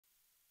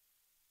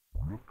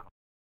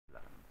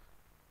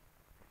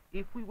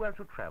If we were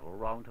to travel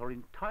round our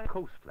entire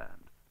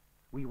coastland,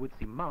 we would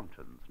see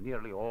mountains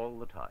nearly all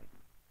the time.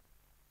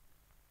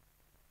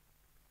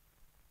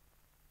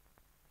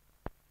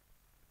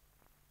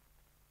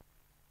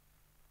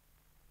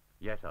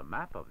 Yet a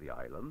map of the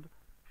island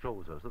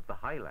shows us that the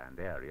highland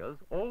areas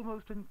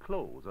almost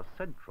enclose a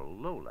central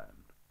lowland.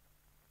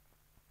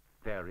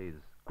 There is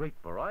great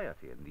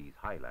variety in these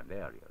highland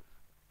areas.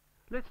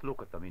 Let's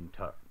look at them in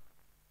turn.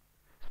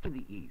 In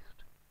the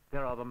east,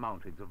 there are the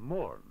mountains of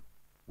Mourne,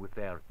 with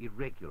their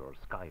irregular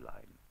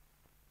skyline.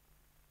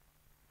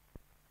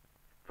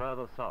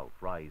 Further south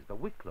rise the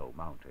Wicklow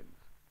Mountains,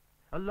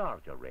 a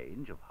larger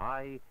range of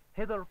high,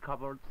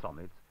 heather-covered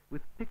summits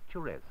with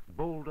picturesque,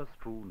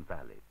 boulder-strewn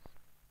valleys.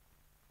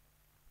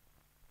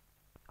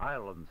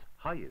 Ireland's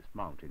highest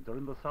mountains are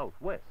in the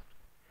southwest,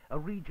 a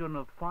region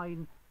of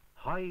fine,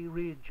 high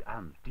ridge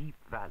and deep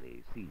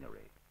valley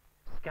scenery,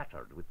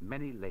 scattered with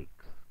many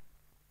lakes.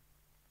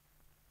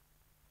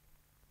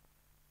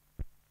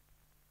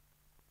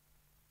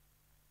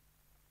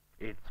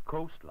 Its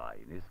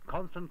coastline is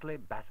constantly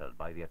battered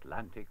by the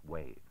Atlantic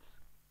waves.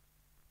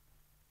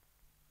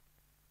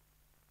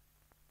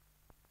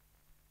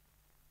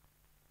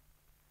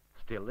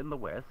 Still in the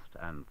west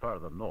and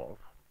further north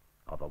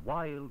are the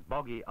wild,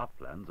 boggy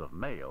uplands of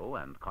Mayo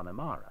and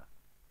Connemara.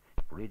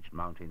 Ridged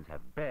mountains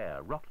have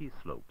bare, rocky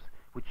slopes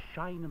which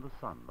shine in the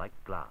sun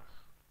like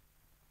glass.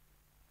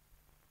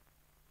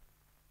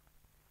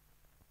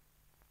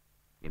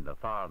 In the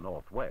far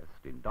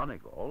northwest, in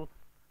Donegal,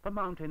 the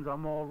mountains are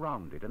more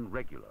rounded and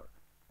regular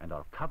and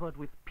are covered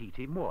with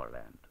peaty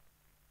moorland.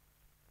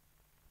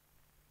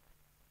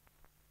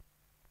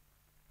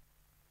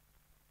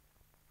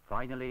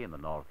 Finally, in the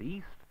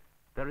northeast,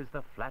 there is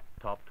the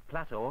flat-topped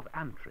plateau of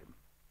Antrim,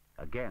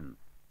 again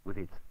with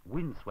its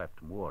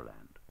windswept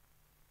moorland.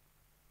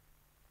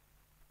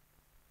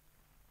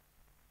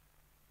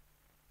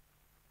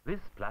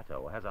 This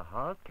plateau has a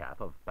hard cap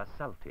of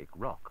basaltic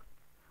rock,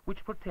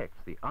 which protects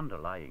the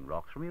underlying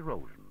rocks from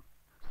erosion,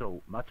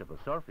 so much of the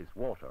surface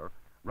water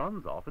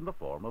runs off in the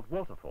form of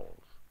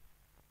waterfalls.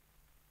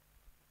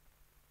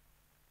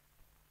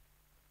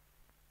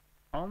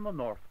 On the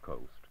north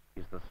coast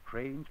is the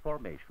strange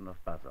formation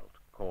of basalt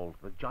called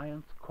the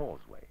Giant's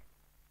Causeway.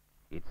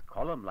 Its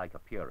column-like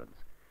appearance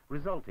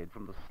resulted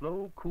from the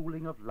slow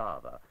cooling of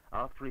lava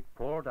after it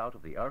poured out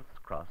of the Earth's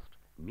crust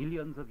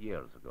millions of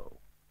years ago.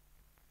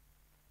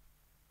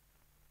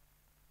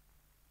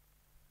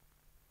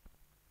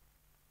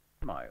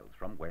 Miles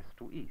from west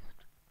to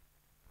east,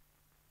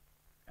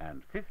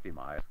 and 50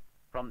 miles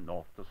from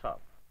north to south.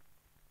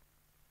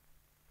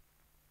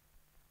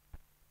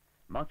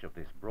 Much of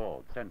this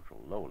broad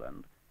central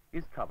lowland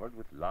is covered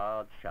with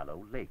large,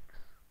 shallow lakes.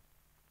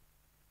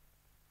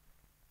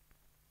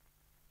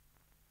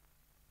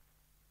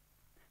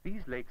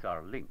 These lakes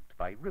are linked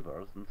by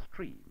rivers and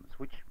streams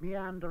which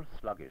meander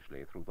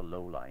sluggishly through the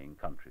low-lying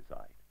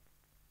countryside.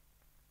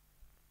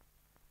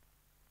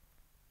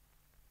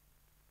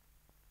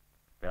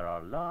 There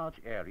are large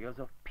areas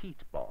of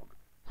peat bog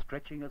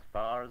stretching as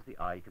far as the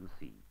eye can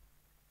see.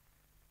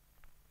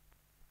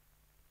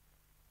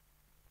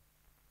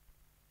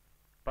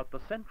 But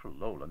the central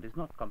lowland is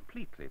not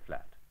completely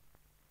flat.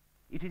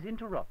 It is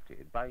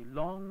interrupted by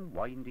long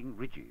winding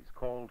ridges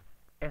called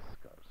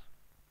eskers,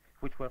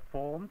 which were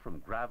formed from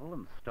gravel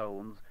and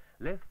stones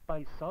left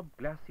by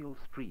subglacial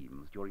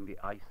streams during the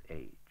Ice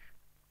Age.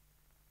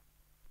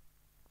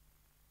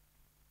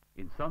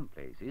 In some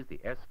places,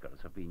 the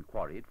eskers have been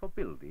quarried for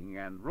building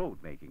and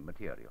road-making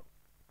material.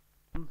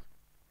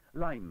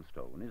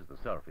 Limestone is the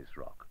surface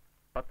rock,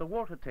 but the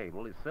water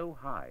table is so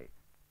high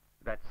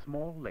that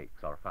small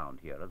lakes are found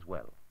here as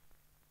well.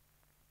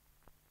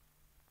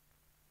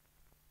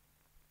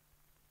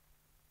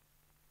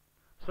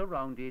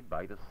 Surrounded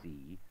by the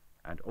sea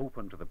and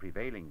open to the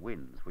prevailing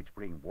winds which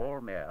bring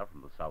warm air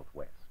from the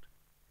southwest,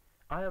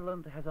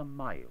 Ireland has a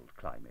mild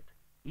climate,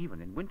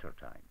 even in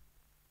winter-time.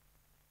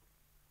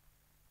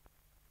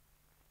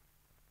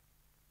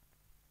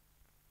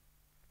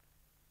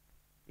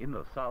 In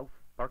the south,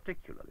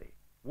 particularly,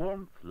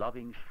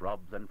 warmth-loving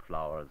shrubs and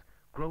flowers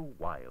grow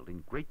wild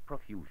in great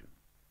profusion.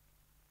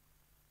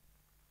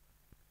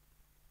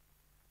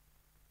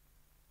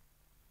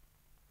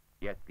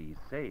 Yet these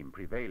same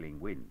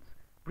prevailing winds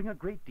bring a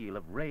great deal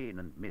of rain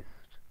and mist.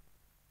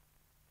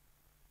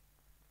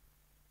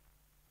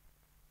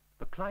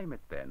 The climate,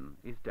 then,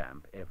 is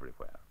damp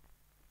everywhere,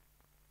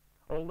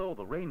 although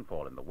the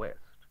rainfall in the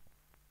west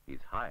is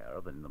higher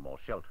than in the more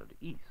sheltered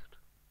east.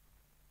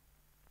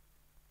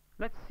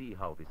 Let's see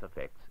how this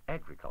affects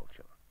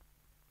agriculture.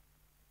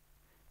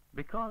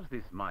 Because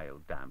this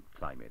mild, damp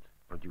climate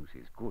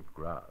produces good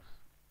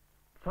grass,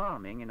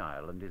 farming in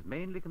Ireland is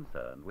mainly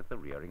concerned with the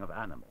rearing of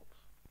animals.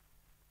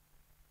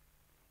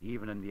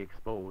 Even in the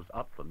exposed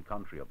upland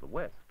country of the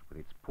west, with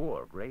its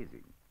poor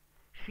grazing,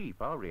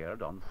 sheep are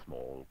reared on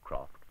small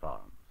croft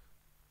farms.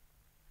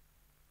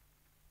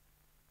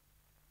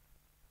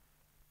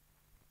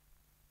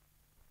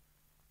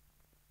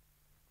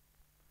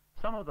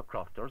 Some of the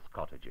crofters'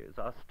 cottages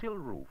are still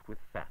roofed with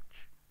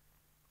thatch,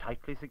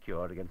 tightly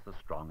secured against the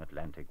strong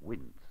Atlantic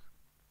winds.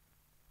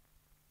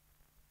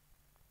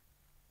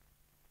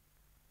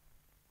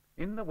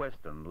 In the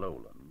western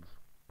lowlands,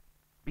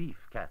 beef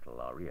cattle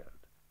are reared.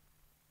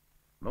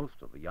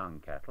 Most of the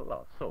young cattle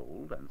are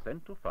sold and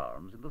sent to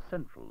farms in the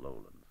central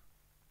lowlands,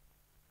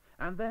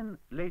 and then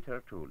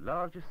later to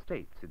large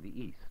estates in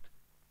the east,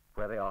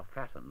 where they are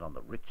fattened on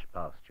the rich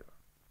pasture.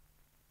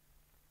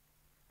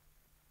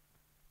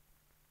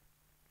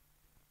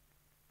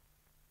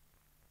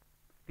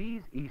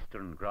 These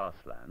eastern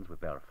grasslands, with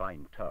their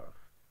fine turf,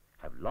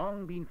 have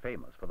long been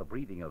famous for the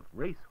breeding of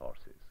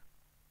racehorses.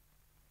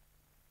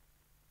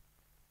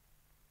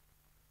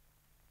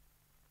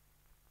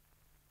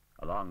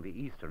 Along the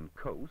eastern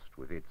coast,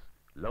 with its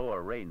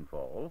lower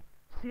rainfall,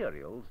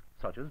 cereals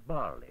such as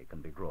barley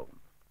can be grown.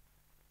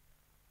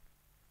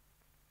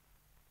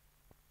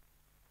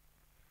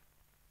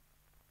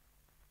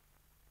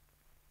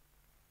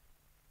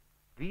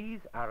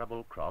 These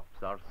arable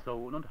crops are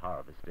sown and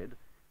harvested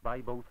by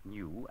both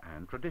new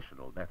and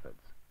traditional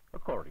methods,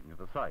 according to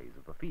the size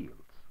of the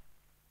fields.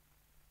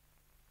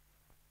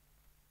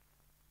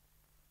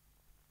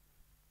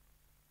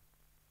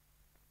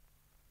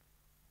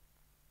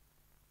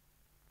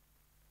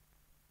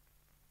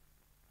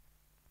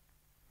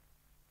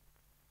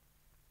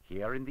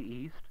 Here in the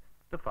east,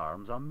 the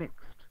farms are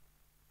mixed.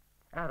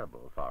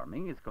 Arable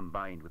farming is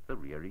combined with the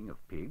rearing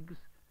of pigs,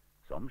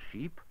 some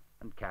sheep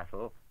and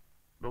cattle,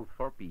 both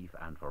for beef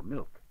and for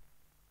milk.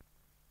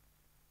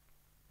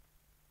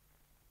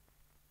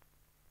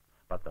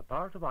 But the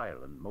part of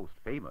Ireland most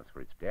famous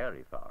for its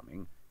dairy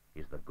farming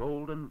is the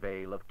Golden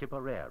Vale of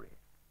Tipperary,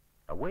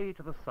 away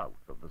to the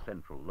south of the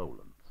central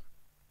lowlands.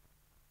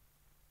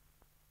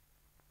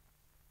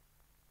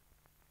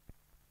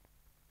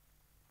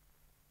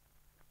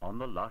 On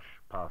the lush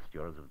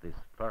pastures of this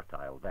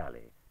fertile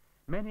valley,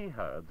 many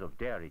herds of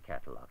dairy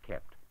cattle are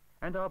kept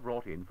and are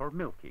brought in for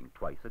milking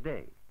twice a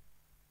day.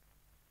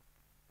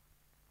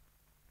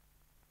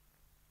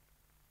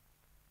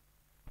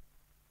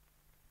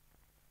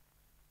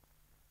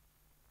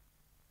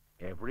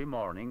 Every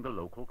morning the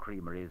local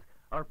creameries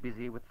are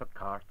busy with the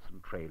carts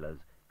and trailers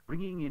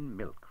bringing in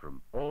milk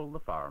from all the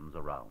farms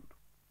around.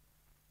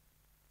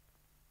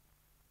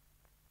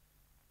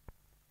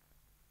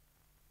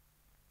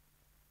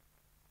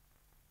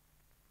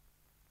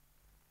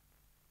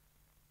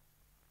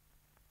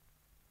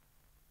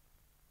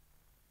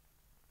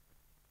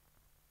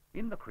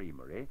 In the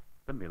creamery,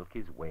 the milk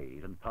is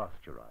weighed and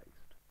pasteurized.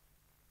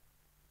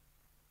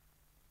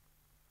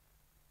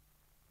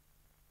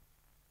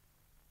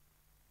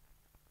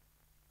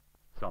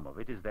 Some of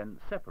it is then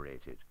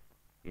separated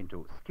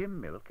into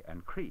skim milk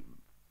and cream,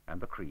 and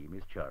the cream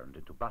is churned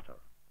into butter.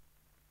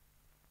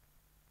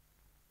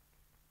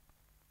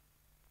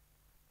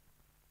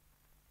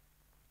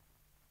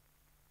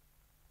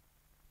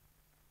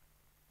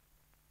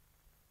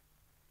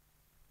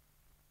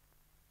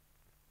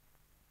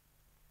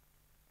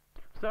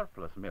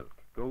 Surplus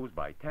milk goes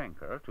by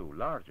tanker to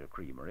larger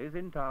creameries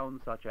in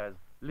towns such as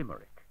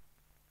Limerick.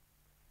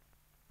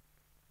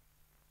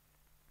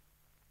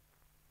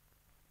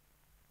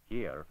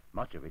 Here,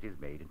 much of it is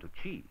made into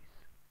cheese.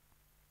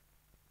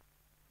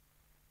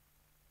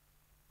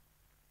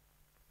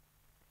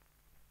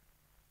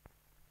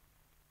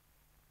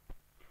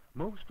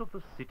 Most of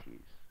the cities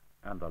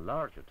and the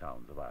larger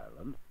towns of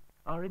Ireland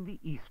are in the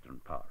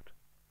eastern part,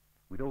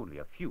 with only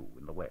a few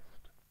in the west.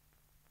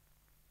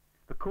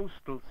 The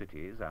coastal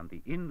cities and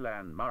the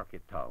inland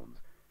market towns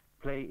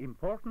play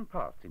important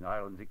parts in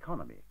Ireland's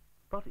economy,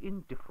 but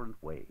in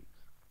different ways.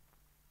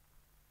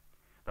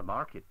 The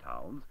market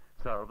towns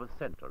serve as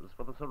centres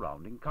for the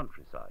surrounding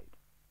countryside.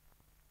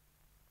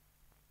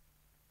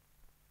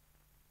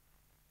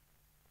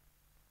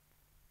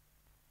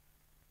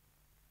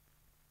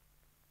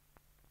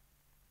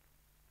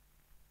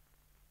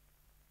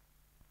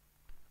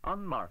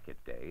 On market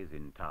days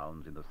in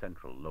towns in the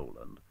central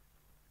lowland,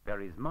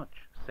 there is much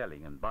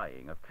selling and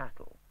buying of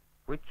cattle,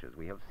 which, as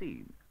we have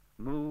seen,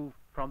 move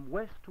from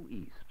west to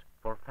east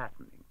for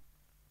fattening.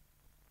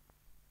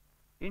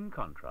 In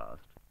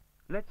contrast,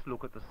 let's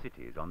look at the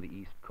cities on the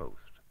east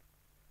coast.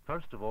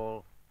 First of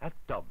all, at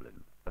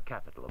Dublin, the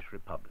capital of the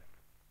Republic.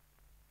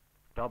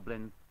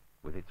 Dublin,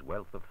 with its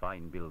wealth of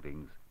fine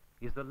buildings,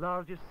 is the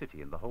largest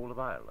city in the whole of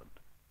Ireland.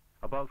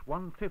 About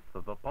 1/5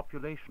 of the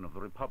population of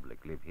the Republic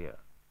live here.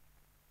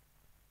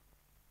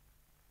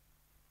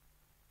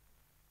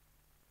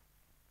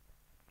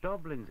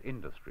 Dublin's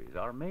industries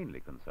are mainly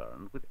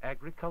concerned with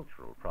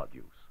agricultural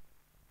produce.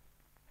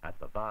 At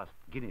the vast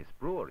Guinness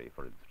brewery,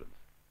 for instance,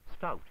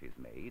 stout is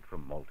made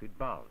from malted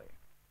barley.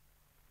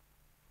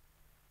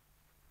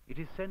 It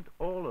is sent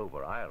all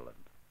over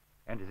Ireland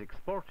and is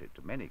exported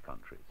to many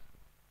countries.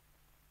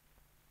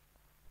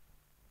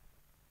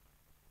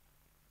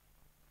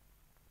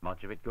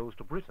 Much of it goes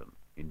to Britain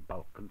in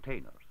bulk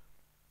containers.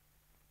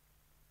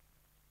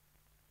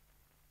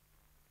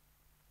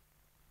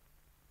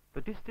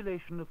 The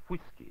distillation of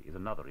whisky is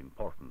another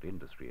important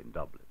industry in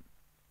Dublin.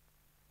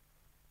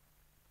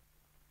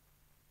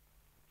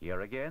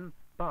 Here again,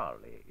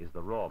 barley is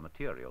the raw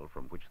material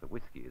from which the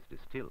whisky is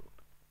distilled.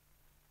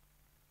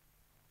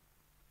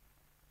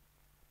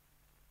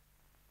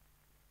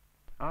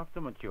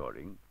 After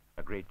maturing,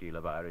 a great deal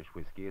of Irish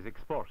whisky is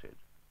exported,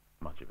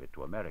 much of it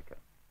to America.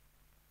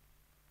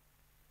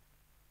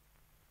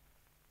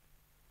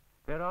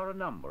 There are a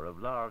number of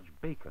large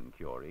bacon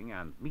curing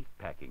and meat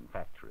packing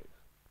factories,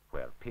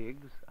 where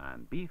pigs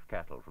and beef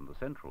cattle from the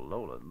central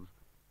lowlands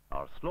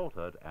are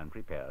slaughtered and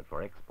prepared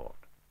for export.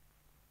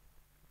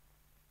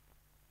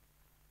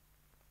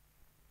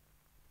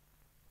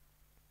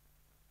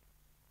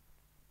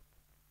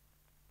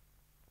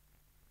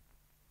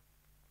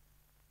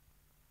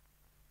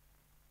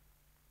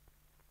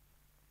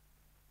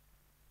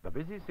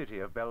 The busy city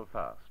of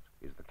Belfast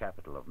is the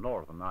capital of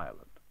Northern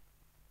Ireland.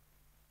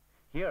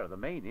 Here the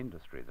main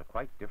industries are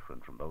quite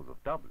different from those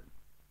of Dublin.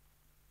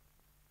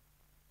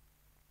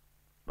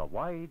 The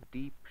wide,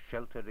 deep,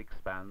 sheltered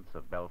expanse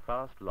of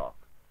Belfast Lough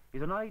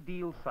is an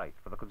ideal site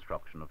for the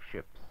construction of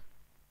ships.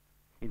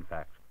 In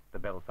fact, the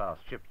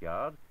Belfast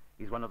shipyard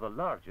is one of the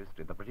largest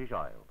in the British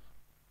Isles.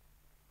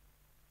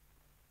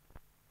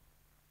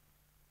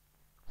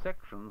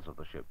 Sections of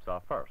the ships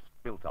are first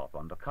built up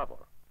under cover.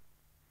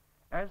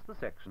 As the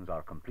sections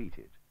are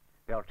completed,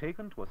 they are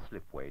taken to a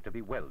slipway to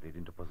be welded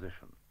into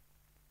position.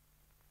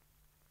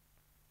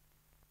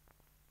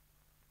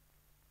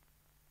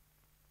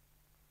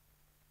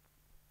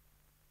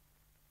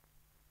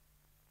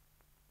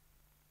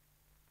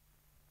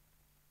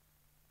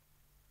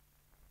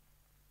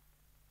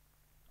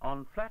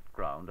 On flat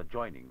ground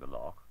adjoining the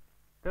loch,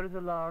 there is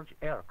a large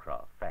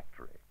aircraft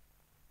factory.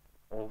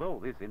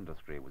 Although this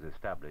industry was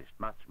established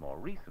much more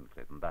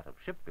recently than that of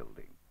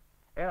shipbuilding,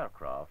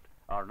 aircraft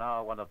are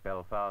now one of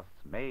Belfast's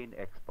main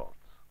exports.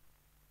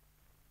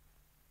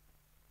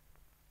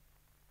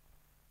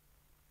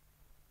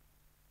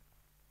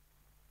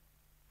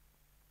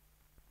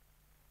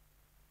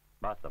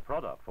 But the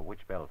product for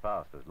which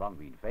Belfast has long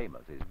been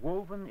famous is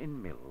woven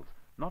in mills,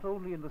 not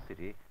only in the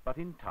city, but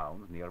in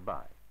towns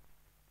nearby.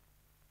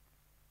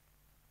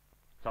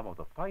 Some of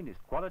the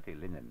finest quality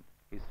linen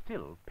is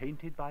still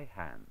painted by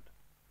hand.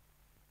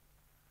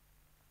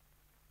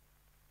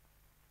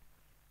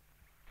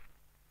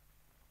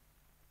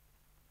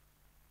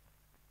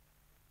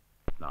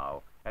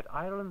 Now, at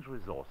Ireland's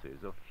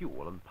resources of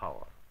fuel and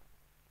power.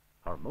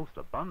 Her most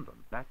abundant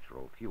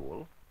natural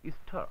fuel is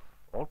turf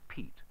or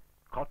peat,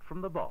 cut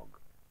from the bog,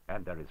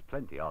 and there is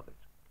plenty of it.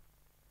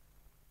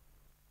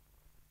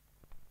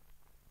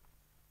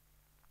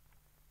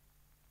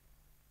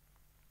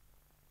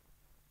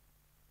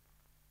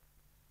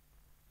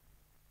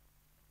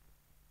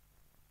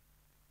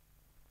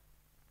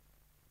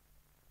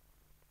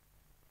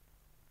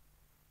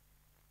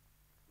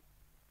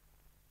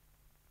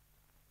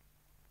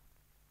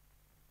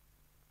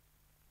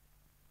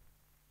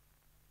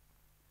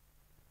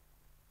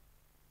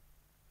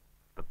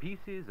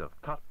 Pieces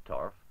of cut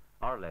turf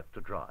are left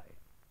to dry.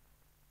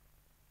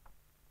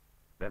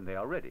 Then they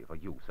are ready for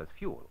use as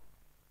fuel.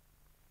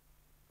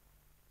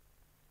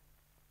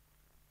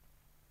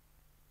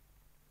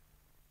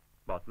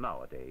 But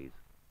nowadays,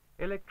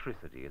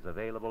 electricity is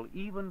available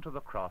even to the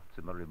crafts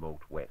in the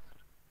remote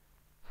west.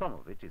 Some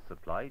of it is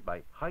supplied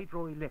by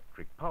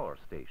hydroelectric power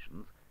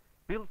stations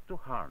built to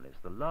harness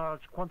the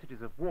large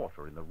quantities of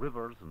water in the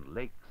rivers and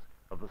lakes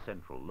of the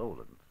central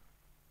lowlands.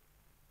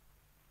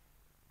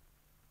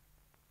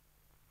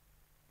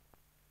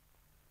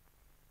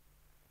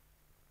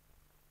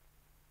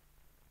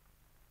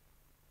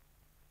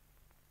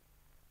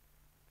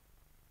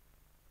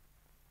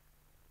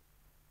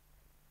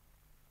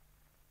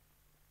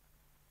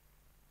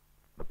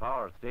 The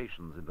power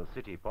stations in the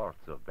city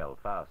ports of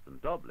Belfast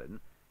and Dublin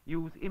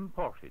use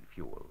imported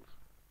fuels,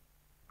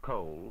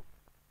 coal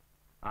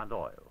and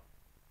oil.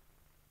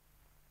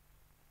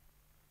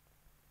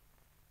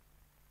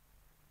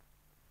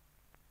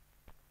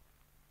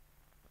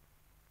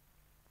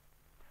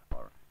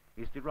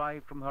 Is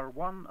derived from her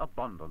one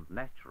abundant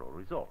natural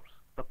resource,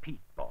 the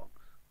peat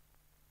bogs.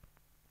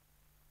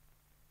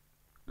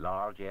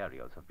 Large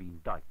areas have been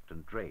diked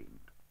and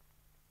drained.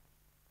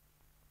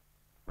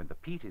 When the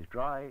peat is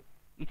dry,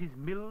 it is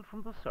milled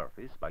from the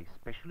surface by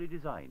specially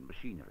designed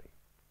machinery.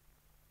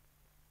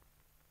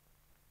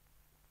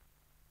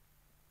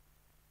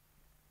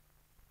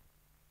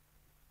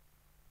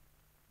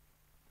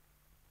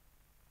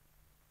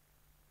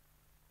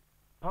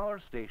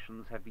 Power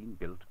stations have been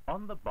built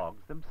on the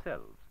bogs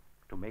themselves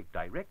to make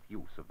direct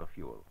use of the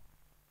fuel.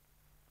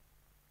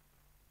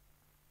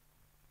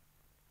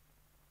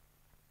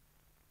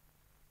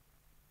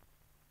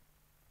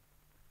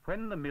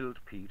 When the milled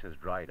peat has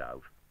dried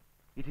out,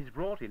 it is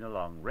brought in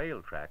along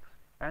rail tracks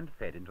and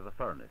fed into the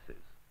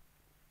furnaces.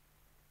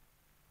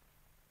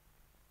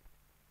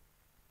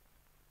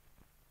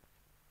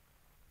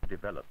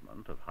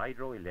 Development of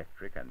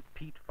hydroelectric and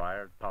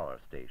peat-fired power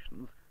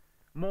stations,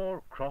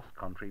 more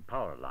cross-country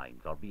power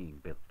lines are being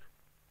built.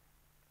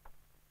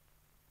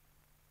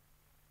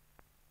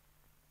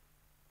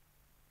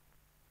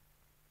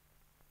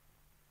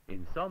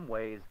 In some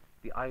ways,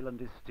 the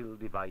island is still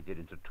divided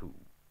into two.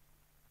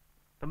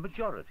 The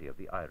majority of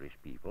the Irish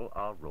people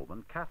are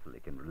Roman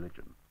Catholic in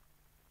religion.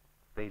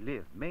 They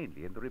live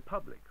mainly in the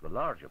Republic, the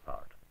larger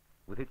part,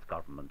 with its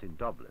government in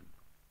Dublin.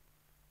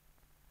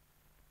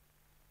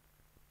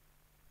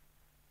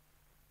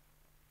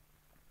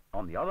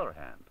 On the other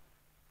hand,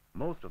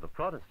 most of the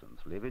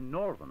Protestants live in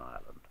Northern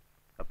Ireland,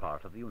 a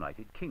part of the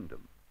United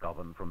Kingdom,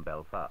 governed from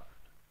Belfast.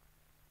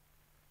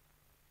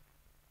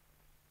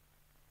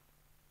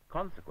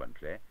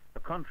 Consequently, the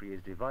country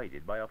is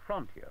divided by a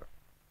frontier,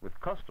 with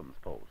customs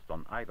posts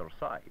on either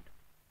side.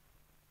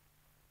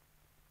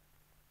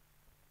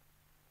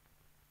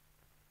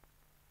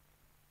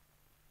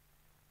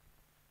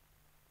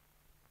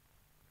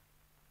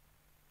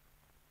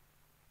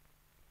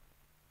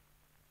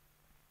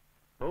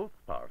 Both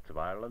parts of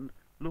Ireland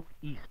look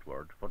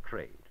eastward for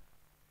trade.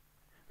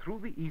 Through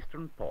the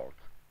eastern ports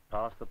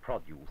pass the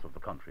produce of the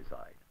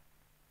countryside.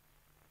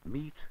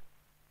 Meat,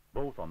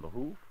 both on the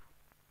hoof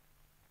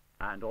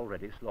and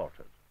already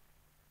slaughtered.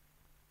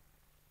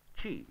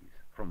 Cheese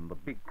from the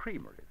big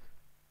creameries,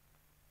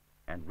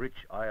 and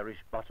rich Irish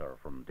butter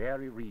from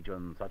dairy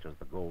regions such as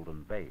the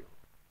Golden Vale.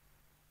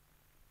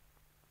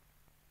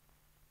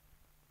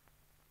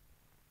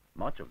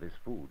 Much of this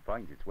food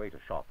finds its way to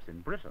shops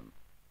in Britain.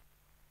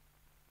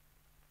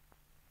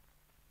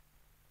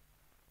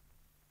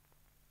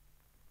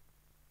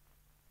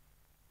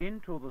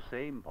 Into the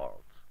same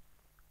ports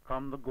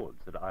come the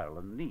goods that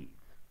Ireland needs,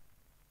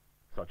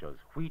 such as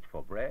wheat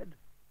for bread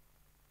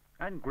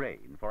and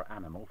grain for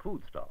animal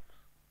foodstuffs,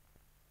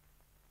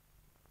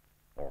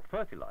 or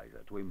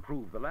fertilizer to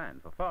improve the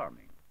land for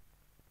farming.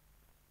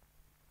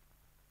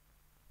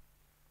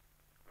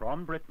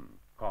 From Britain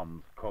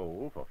comes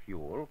coal for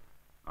fuel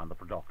and the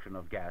production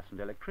of gas and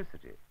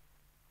electricity,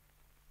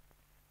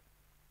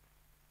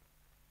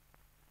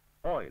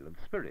 oil and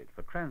spirit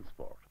for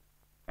transport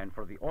and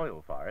for the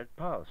oil-fired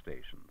power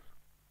stations,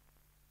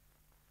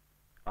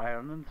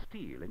 iron and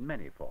steel in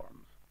many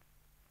forms,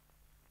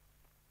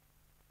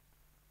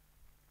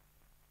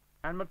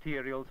 and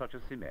materials such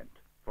as cement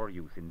for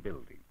use in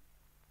building.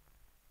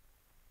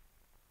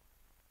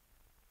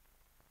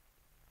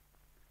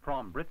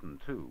 From Britain,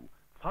 too,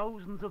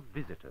 thousands of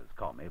visitors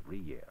come every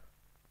year,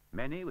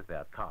 many with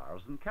their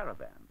cars and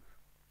caravans.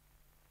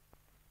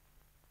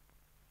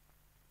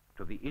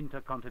 To the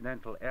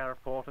intercontinental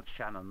airport at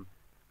Shannon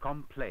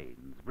come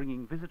planes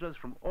bringing visitors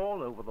from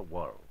all over the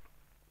world.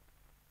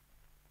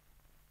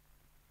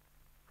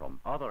 From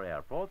other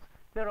airports,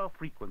 there are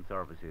frequent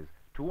services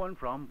to and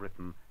from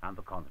Britain and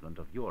the continent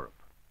of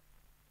Europe.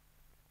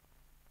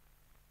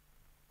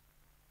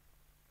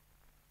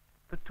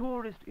 The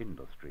tourist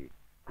industry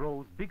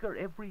grows bigger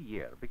every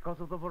year because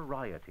of the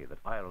variety that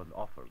Ireland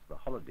offers the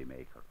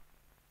holidaymaker.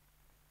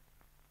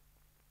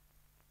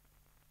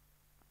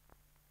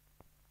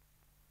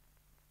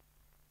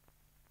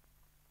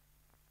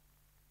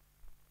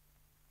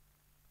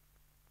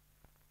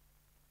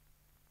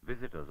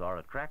 Visitors are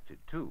attracted,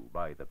 too,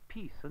 by the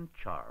peace and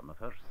charm of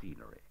her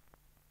scenery.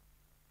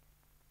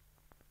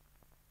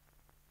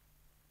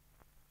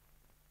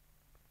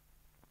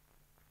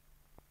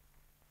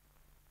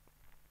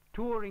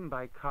 Touring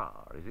by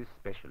car is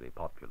especially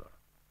popular.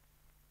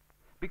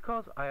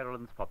 Because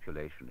Ireland's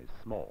population is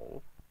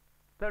small,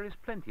 there is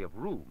plenty of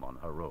room on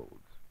her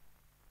roads,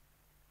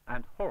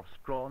 and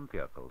horse-drawn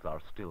vehicles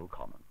are still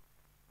common.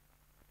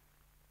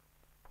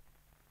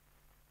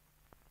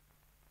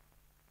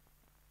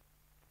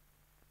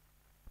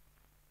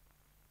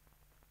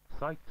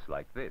 Sights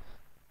like this,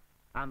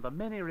 and the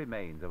many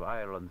remains of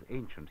Ireland's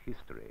ancient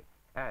history,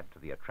 add to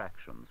the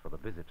attractions for the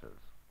visitors.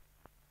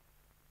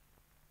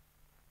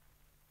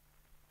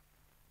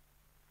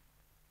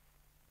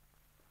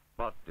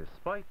 But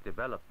despite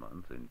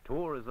developments in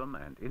tourism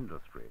and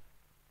industry,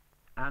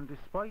 and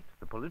despite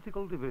the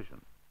political division,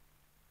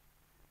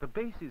 the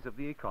basis of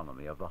the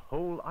economy of the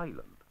whole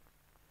island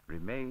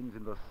remains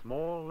in the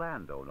small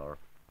landowner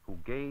who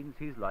gains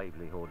his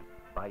livelihood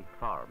by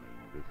farming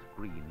this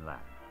green land.